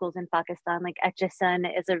boarding schools in Pakistan, like Etchison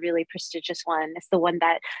is a really prestigious one. It's the one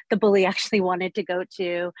that the bully actually wanted to go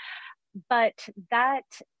to. But that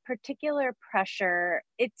particular pressure,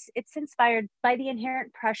 it's inspired by the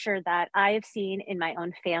inherent pressure that I have seen in my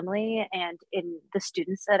own family and in the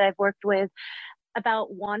students that I've worked with,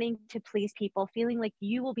 about wanting to please people, feeling like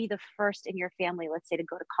you will be the first in your family, let's say, to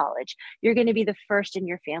go to college. You're going to be the first in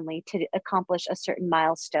your family to accomplish a certain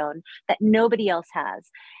milestone that nobody else has.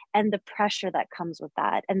 And the pressure that comes with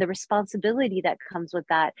that, and the responsibility that comes with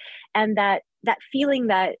that, and that feeling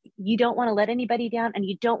that you don't want to let anybody down, and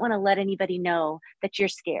you don't want to let anybody know that you're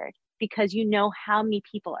scared, because you know how many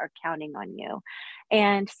people are counting on you.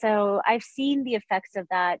 And so I've seen the effects of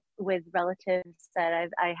that with relatives that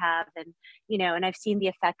I have, and I've seen the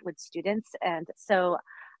effect with students. And so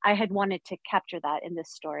I had wanted to capture that in this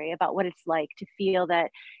story about what it's like to feel that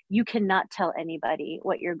you cannot tell anybody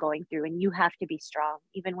what you're going through, and you have to be strong,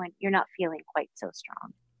 even when you're not feeling quite so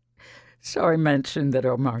strong. So I mentioned that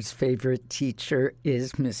Omar's favorite teacher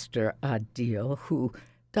is Mr. Adil, who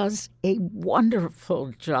does a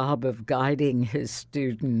wonderful job of guiding his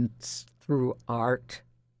students through art,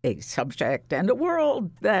 a subject and a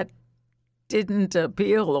world that didn't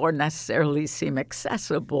appeal or necessarily seem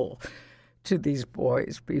accessible to these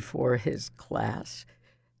boys before his class.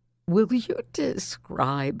 Will you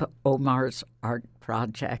describe Omar's art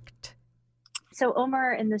project? So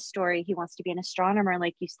Omar, in this story, he wants to be an astronomer,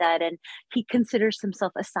 like you said, and he considers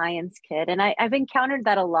himself a science kid. And I've encountered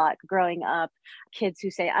that a lot growing up, kids who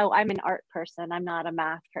say, oh, I'm an art person, I'm not a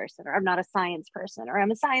math person, or I'm not a science person, or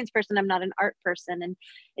I'm a science person, I'm not an art person. And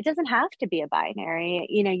it doesn't have to be a binary,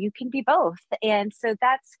 you can be both. And so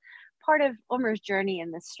that's part of Omar's journey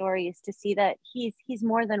in this story, is to see that he's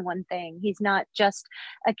more than one thing. He's not just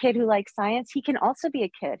a kid who likes science. He can also be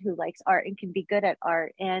a kid who likes art and can be good at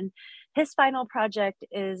art. And his final project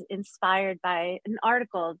is inspired by an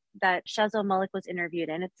article that Shazia Malik was interviewed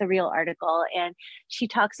in. It's a real article. And she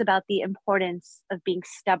talks about the importance of being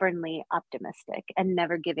stubbornly optimistic and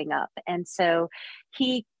never giving up. And so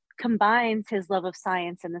he combines his love of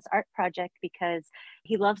science in this art project because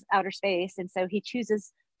he loves outer space. And so he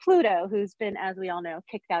chooses Pluto, who's been, as we all know,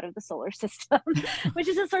 kicked out of the solar system, which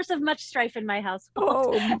is a source of much strife in my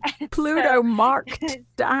household. Oh, Pluto marked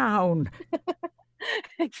down.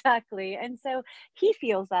 Exactly. And so he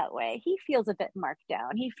feels that way. He feels a bit marked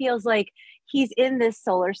down. He feels like he's in this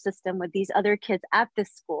solar system with these other kids at this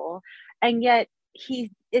school, and yet he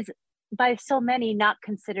is by so many not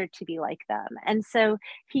considered to be like them. And so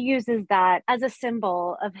he uses that as a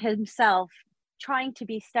symbol of himself trying to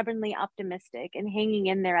be stubbornly optimistic and hanging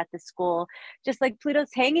in there at the school, just like Pluto's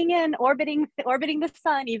hanging in, orbiting the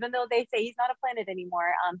sun, even though they say he's not a planet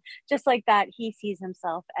anymore. Just like that, he sees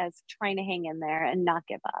himself as trying to hang in there and not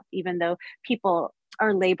give up, even though people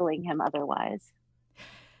are labeling him otherwise.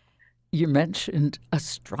 You mentioned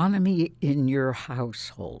astronomy in your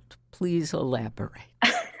household. Please elaborate.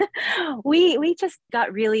 we just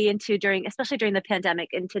got really into especially during the pandemic,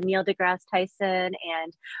 into Neil deGrasse Tyson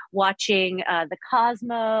and watching the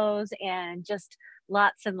Cosmos, and just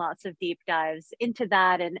lots and lots of deep dives into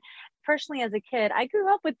that. And personally, as a kid, I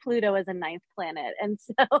grew up with Pluto as a 9th planet, and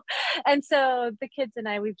so the kids and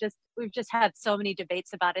I, we've just had so many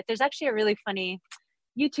debates about it. There's actually a really funny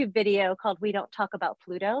YouTube video called "We Don't Talk About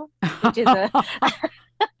Pluto," which is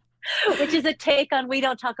which is a take on "We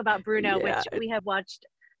Don't Talk About Bruno," which we have watched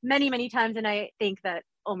many, many times, and I think that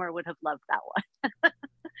Omer would have loved that one.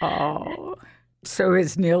 Oh, so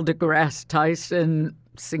is Neil deGrasse Tyson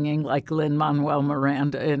singing like Lin-Manuel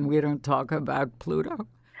Miranda in "We Don't Talk About Pluto"?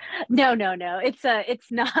 No.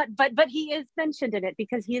 It's not. But he is mentioned in it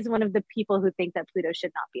because he is one of the people who think that Pluto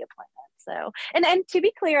should not be a planet. So, and to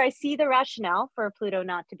be clear, I see the rationale for Pluto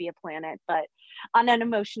not to be a planet, but on an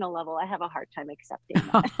emotional level, I have a hard time accepting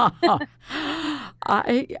that.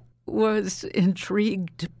 I was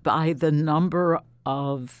intrigued by the number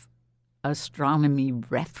of astronomy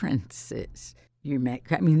references you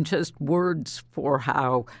make. I mean, just words for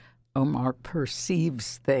how Omar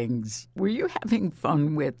perceives things. Were you having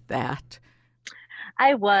fun with that?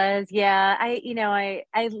 I was, yeah.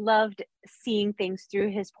 I loved seeing things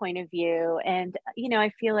through his point of view. And, I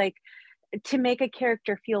feel like to make a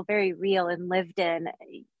character feel very real and lived in,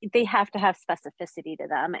 they have to have specificity to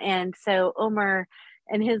them. And so Omer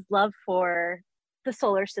and his love for the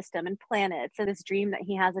solar system and planets and this dream that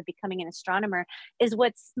he has of becoming an astronomer is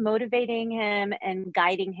what's motivating him and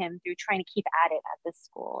guiding him through trying to keep at it at this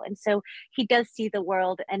school. And so he does see the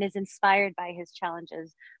world and is inspired by his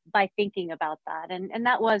challenges by thinking about that. And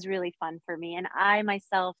that was really fun for me. And I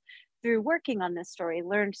myself, through working on this story,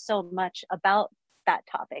 learned so much about that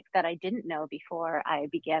topic that I didn't know before I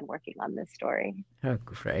began working on this story. Oh,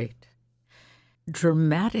 great.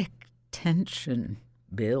 Dramatic tension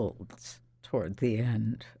builds toward the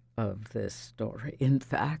end of this story. In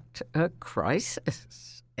fact, a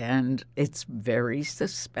crisis, and it's very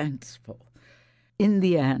suspenseful. In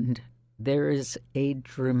the end, there is a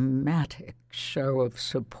dramatic show of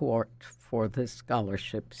support for the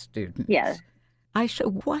scholarship students. Yes.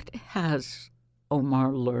 Aisha, what has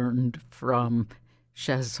Omar learned from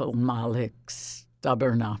Shezel Malik's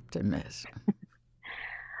stubborn optimism?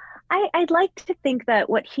 I'd like to think that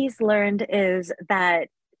what he's learned is that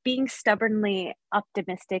being stubbornly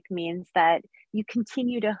optimistic means that you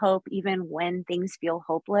continue to hope even when things feel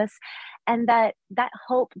hopeless, and that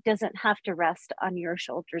hope doesn't have to rest on your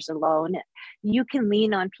shoulders alone. You can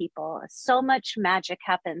lean on people. So much magic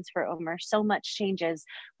happens for Omer. So much changes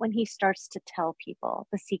when he starts to tell people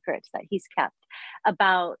the secrets that he's kept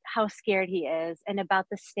about how scared he is and about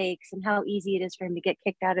the stakes and how easy it is for him to get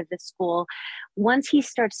kicked out of the school. Once he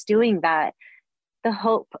starts doing that, the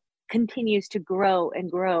hope continues to grow and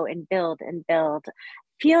grow and build and build. I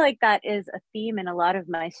feel like that is a theme in a lot of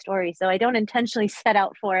my stories, so I don't intentionally set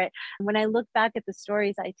out for it. When I look back at the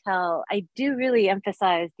stories I tell, I do really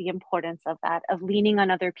emphasize the importance of that, of leaning on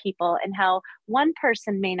other people, and how one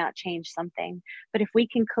person may not change something, but if we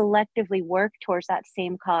can collectively work towards that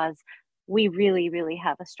same cause, we really, really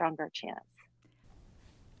have a stronger chance.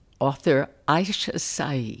 Author Aisha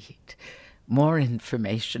Saeed. More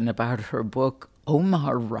information about her book,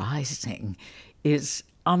 Omar Rising, is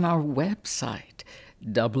on our website,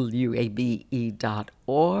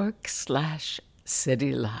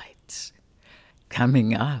 wabe.org/citylights.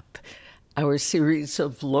 Coming up, our series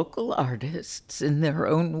of local artists in their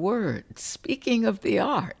own words, speaking of the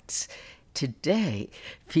arts, today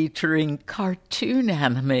featuring cartoon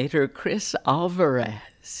animator Chris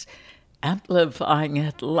Alvarez. Amplifying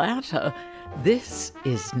Atlanta, this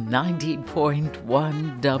is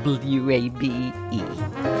 90.1 WABE.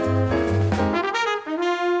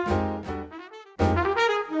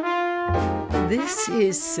 This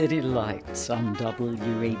is City Lights on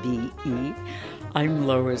WABE. I'm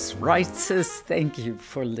Lois Reitzes. Thank you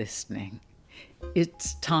for listening.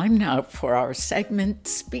 It's time now for our segment,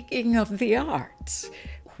 Speaking of the Arts,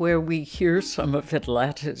 where we hear some of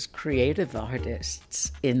Atlanta's creative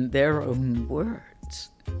artists in their own words.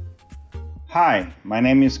 Hi, my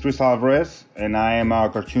name is Chris Alvarez, and I am a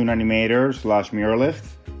cartoon animator /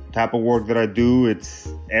 muralist. The type of work that I do, it's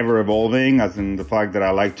ever evolving, as in the fact that I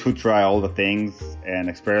like to try all the things and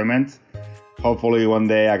experiment. Hopefully one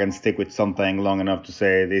day I can stick with something long enough to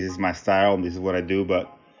say this is my style and this is what I do,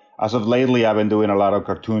 but as of lately I've been doing a lot of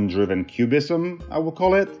cartoon-driven cubism, I will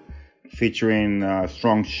call it, featuring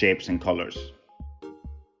strong shapes and colors.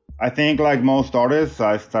 I think like most artists,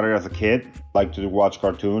 I started as a kid, like to watch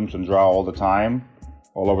cartoons and draw all the time,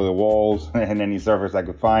 all over the walls and any surface I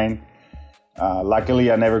could find.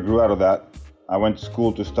 Luckily, I never grew out of that. I went to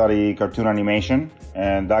school to study cartoon animation,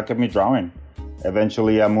 and that kept me drawing.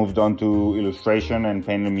 Eventually, I moved on to illustration and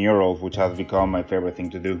painting murals, which has become my favorite thing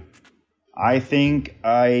to do. I think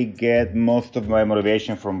I get most of my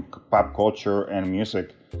motivation from pop culture and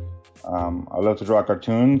music. I love to draw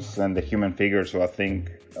cartoons and the human figures, so I think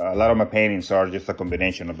a lot of my paintings are just a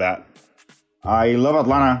combination of that. I love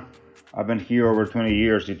Atlanta. I've been here over 20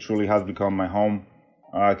 years. It truly has become my home.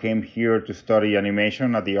 I came here to study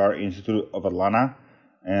animation at the Art Institute of Atlanta,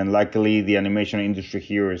 and luckily the animation industry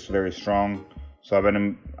here is very strong. So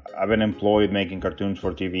I've been employed making cartoons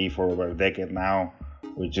for TV for over a decade now,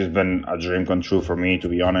 which has been a dream come true for me, to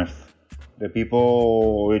be honest. The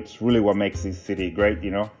people, it's really what makes this city great,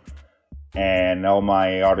 you know? And all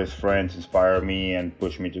my artist friends inspire me and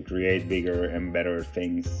push me to create bigger and better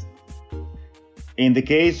things. In the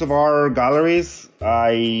case of our galleries, I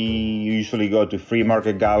usually go to Free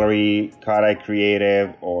Market Gallery, Carré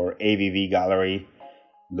Creative, or AVV Gallery,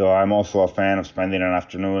 though I'm also a fan of spending an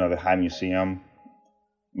afternoon at the High Museum.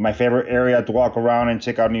 My favorite area to walk around and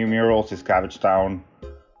check out new murals is Cabbagetown.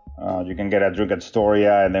 You can get a drink at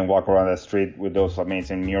Storia and then walk around the street with those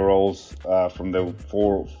amazing murals from the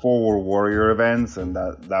Forward Warrior events, and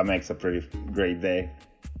that makes a pretty great day.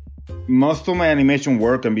 Most of my animation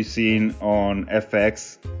work can be seen on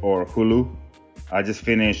FX or Hulu. I just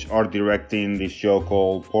finished art directing this show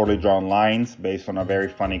called Poorly Drawn Lines, based on a very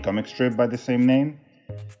funny comic strip by the same name.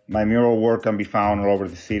 My mural work can be found all over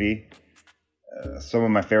the city. Some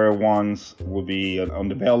of my favorite ones would be on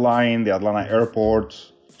the Bell Line, the Atlanta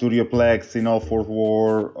Airport, Studioplex in Old Fourth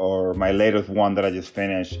Ward, or my latest one that I just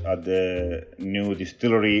finished at the new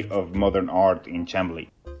Distillery of Modern Art in Chamblee.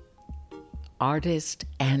 Artist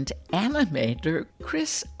and animator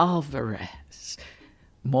Chris Alvarez.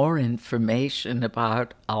 More information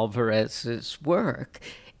about Alvarez's work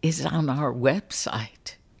is on our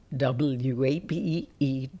website, wabe.org.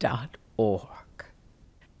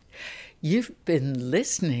 You've been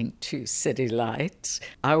listening to City Lights,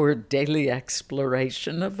 our daily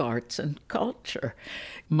exploration of arts and culture.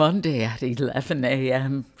 Monday at 11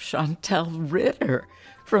 a.m., Chantel Ritter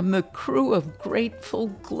from the crew of Grateful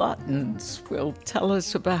Gluttons will tell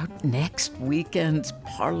us about next weekend's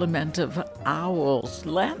Parliament of Owls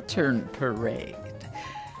Lantern Parade.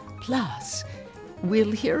 Plus,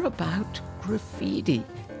 we'll hear about graffiti,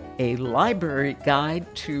 a library guide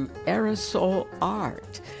to aerosol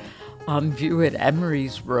art, on view at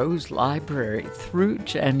Emory's Rose Library through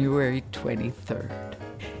January 23rd.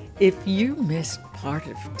 If you missed part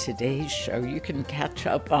of today's show, you can catch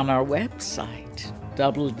up on our website,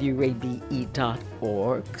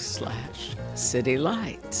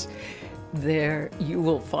 wabe.org/citylights. There you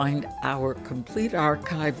will find our complete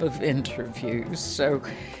archive of interviews, so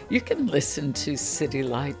you can listen to City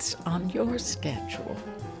Lights on your schedule.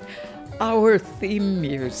 Our theme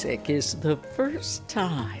music is The First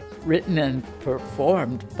Time, written and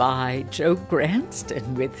performed by Joe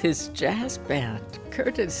Granston with his jazz band,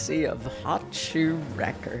 courtesy of Hot Shoe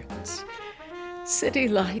Records. City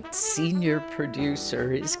Lights senior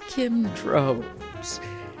producer is Kim Drobes.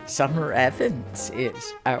 Summer Evans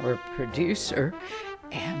is our producer,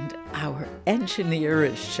 and our engineer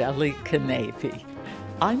is Shelley Canavy.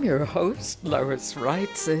 I'm your host, Lois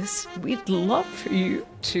Reitzes. We'd love for you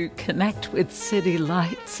to connect with City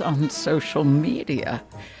Lights on social media.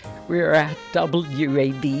 We're at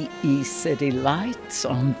WABE City Lights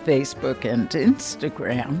on Facebook and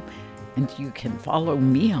Instagram, and you can follow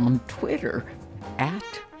me on Twitter at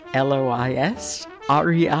LOISREITZES.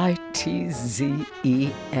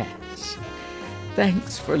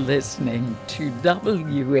 Thanks for listening to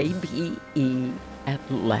WABE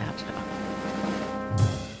Atlanta.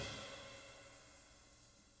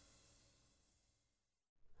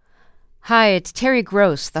 Hi, it's Terry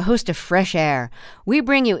Gross, the host of Fresh Air. We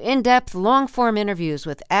bring you in-depth, long-form interviews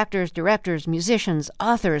with actors, directors, musicians,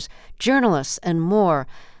 authors, journalists, and more.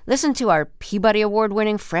 Listen to our Peabody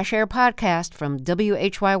Award-winning Fresh Air podcast from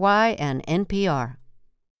WHYY and NPR.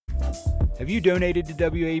 Have you donated to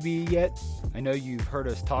WABE yet? I know you've heard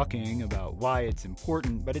us talking about why it's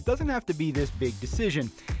important, but it doesn't have to be this big decision.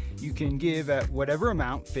 You can give at whatever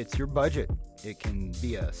amount fits your budget. It can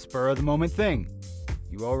be a spur-of-the-moment thing.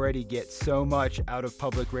 You already get so much out of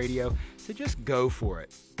public radio, so just go for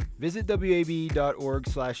it. Visit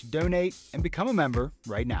wabe.org/donate and become a member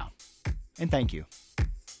right now. And thank you.